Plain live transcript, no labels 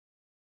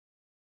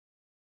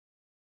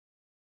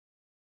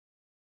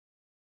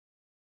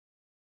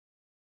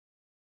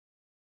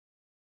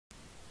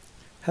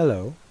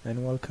Hello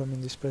and welcome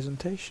in this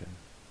presentation.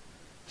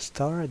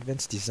 Sttar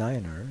Advanced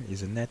Designer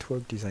is a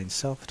network design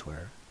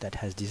software that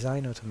has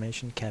design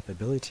automation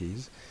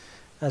capabilities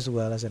as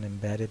well as an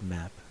embedded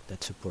map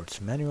that supports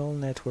manual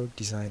network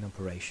design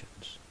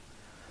operations.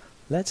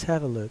 Let's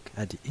have a look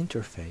at the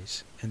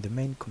interface and the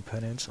main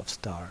components of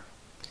Sttar.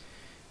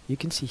 You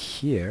can see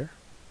here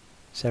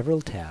several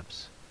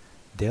tabs.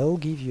 They'll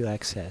give you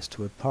access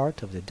to a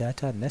part of the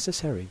data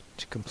necessary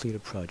to complete a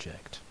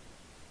project.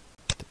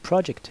 The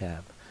Project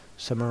tab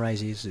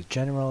summarizes the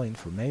general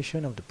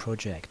information of the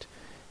project,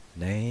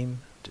 name,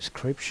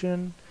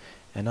 description,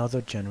 and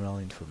other general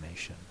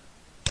information.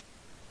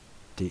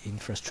 The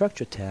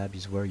Infrastructure tab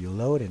is where you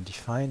load and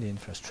define the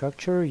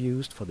infrastructure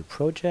used for the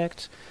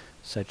project,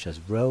 such as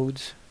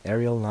roads,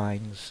 aerial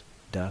lines,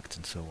 ducts,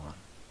 and so on.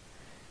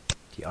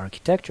 The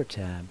Architecture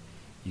tab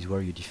is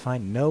where you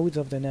define nodes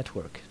of the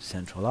network,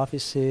 central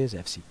offices,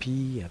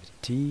 FCP,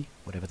 FTT,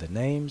 whatever the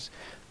names.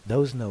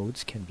 Those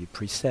nodes can be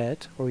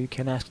preset, or you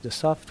can ask the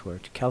software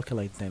to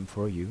calculate them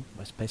for you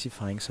by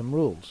specifying some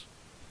rules.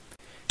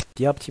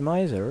 The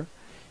Optimizer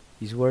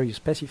is where you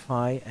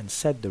specify and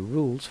set the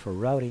rules for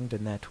routing the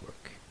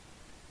network.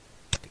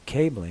 The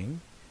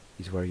Cabling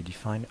is where you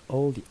define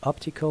all the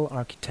optical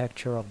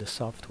architecture of the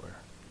software,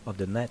 of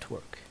the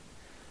network.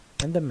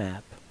 And the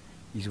Map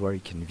is where you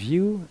can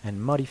view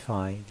and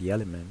modify the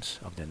elements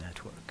of the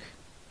network.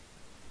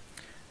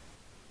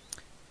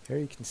 Here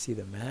you can see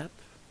the map.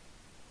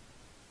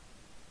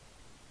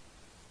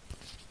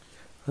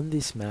 On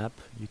this map,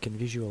 you can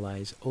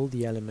visualize all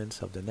the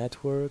elements of the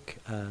network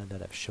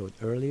that I've showed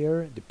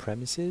earlier, the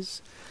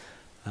premises,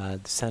 the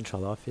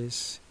central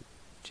office,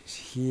 which is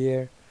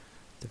here,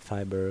 the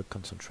fiber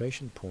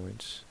concentration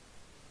points,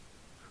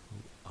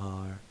 who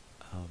are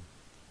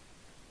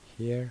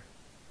here,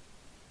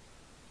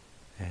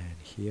 and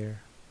here,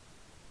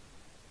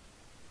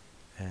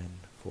 and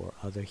 4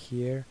 other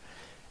here,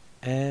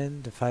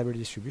 and the fiber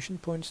distribution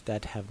points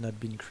that have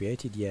not been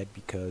created yet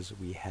because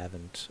we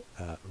haven't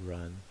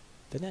run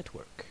the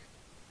network.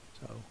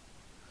 So,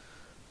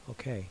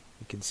 okay,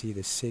 you can see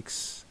the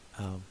 6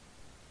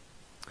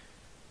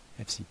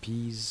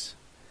 FCPs,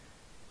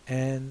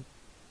 and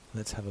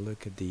let's have a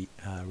look at the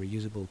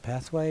reusable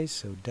pathways.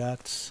 So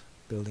ducts,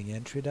 building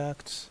entry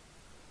ducts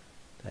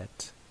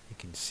that you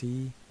can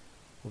see,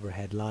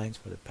 overhead lines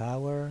for the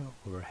power,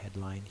 overhead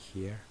line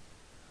here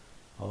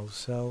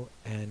also,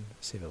 and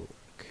civil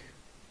work.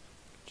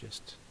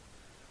 Just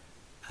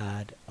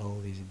add all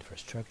these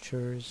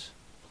infrastructures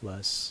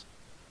plus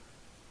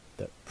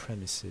the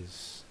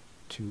premises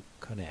to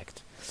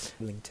connect.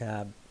 Cabling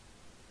tab.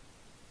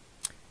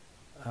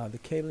 The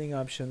cabling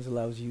options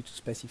allows you to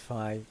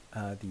specify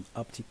the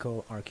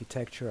optical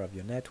architecture of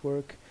your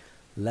network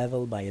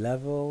level by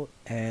level,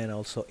 and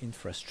also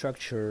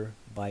infrastructure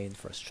by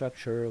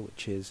infrastructure,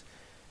 which is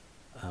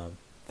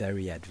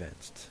very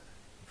advanced.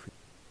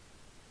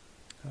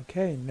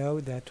 Okay, know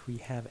that we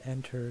have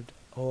entered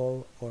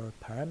all our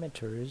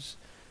parameters,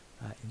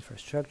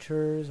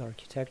 infrastructures,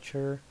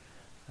 architecture.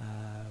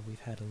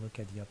 We've had a look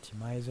at the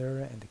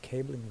optimizer and the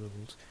cabling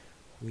rules.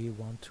 We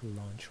want to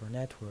launch our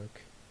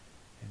network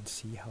and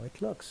see how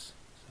it looks.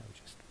 So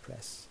just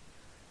press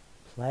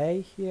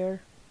play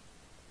here.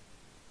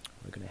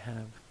 We're going to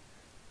have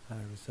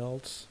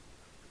results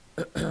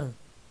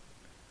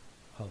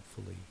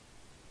hopefully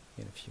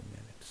in a few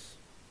minutes.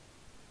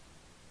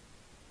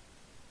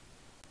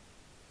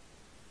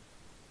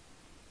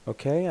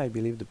 Okay, I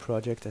believe the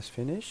project has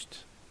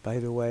finished. By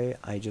the way,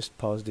 I just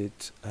paused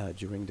it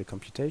during the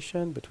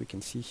computation, but we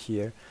can see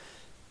here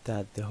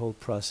that the whole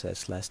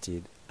process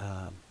lasted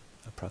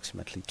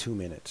approximately 2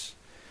 minutes.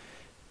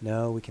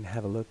 Now we can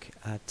have a look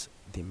at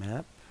the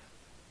map.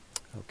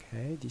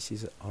 Okay, this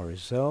is our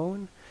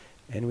zone,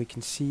 and we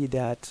can see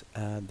that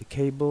the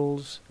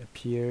cables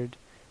appeared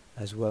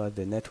as well as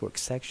the network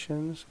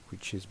sections,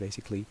 which is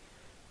basically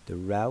the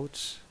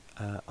routes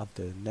of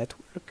the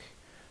network.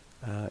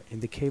 In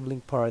the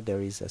cabling part,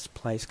 there is a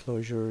splice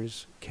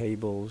closures,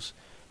 cables,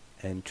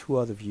 and 2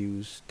 other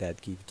views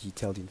that give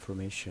detailed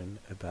information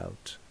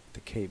about the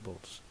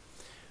cables.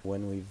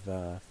 When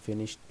we've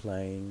finished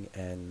playing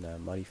and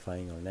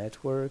modifying our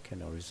network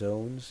and our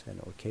zones and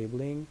our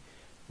cabling,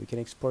 we can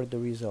export the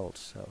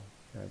results. So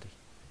here are the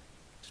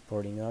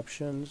exporting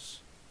options,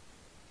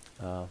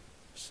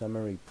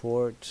 summary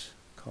report,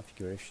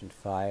 configuration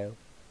file,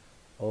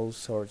 all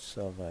sorts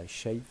of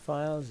shape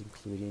files,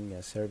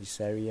 including service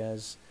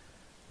areas,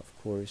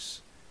 of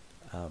course,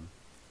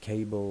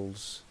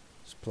 cables,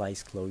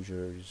 splice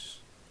closures,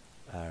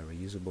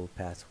 reusable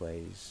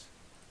pathways,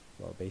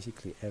 well,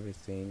 basically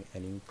everything,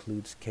 and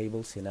includes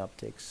cable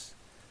synoptics.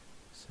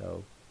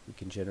 So we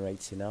can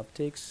generate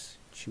synoptics,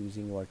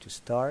 choosing where to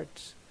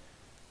start,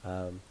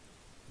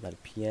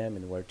 at PM,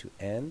 and where to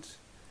end.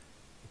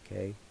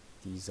 Okay,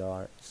 these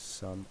are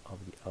some of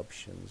the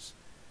options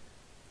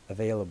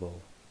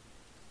available.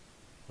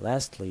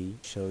 Lastly,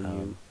 I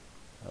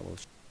will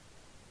show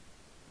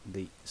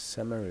the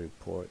summary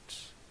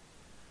report,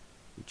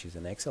 which is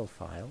an Excel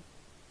file.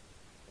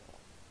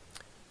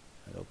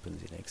 It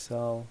opens in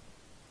Excel.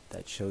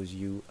 That shows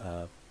you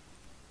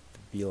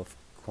bill of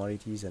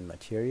quantities and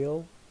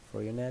material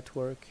for your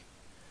network,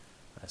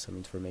 some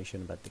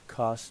information about the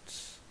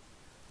costs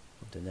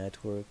of the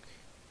network,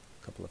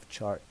 a couple of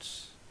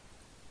charts,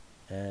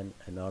 and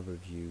an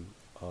overview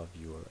of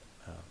your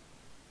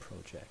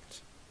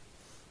project.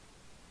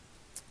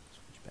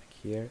 Switch back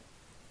here.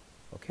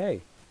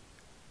 Okay,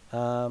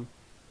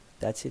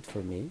 that's it for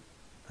me.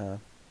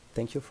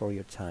 Thank you for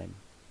your time.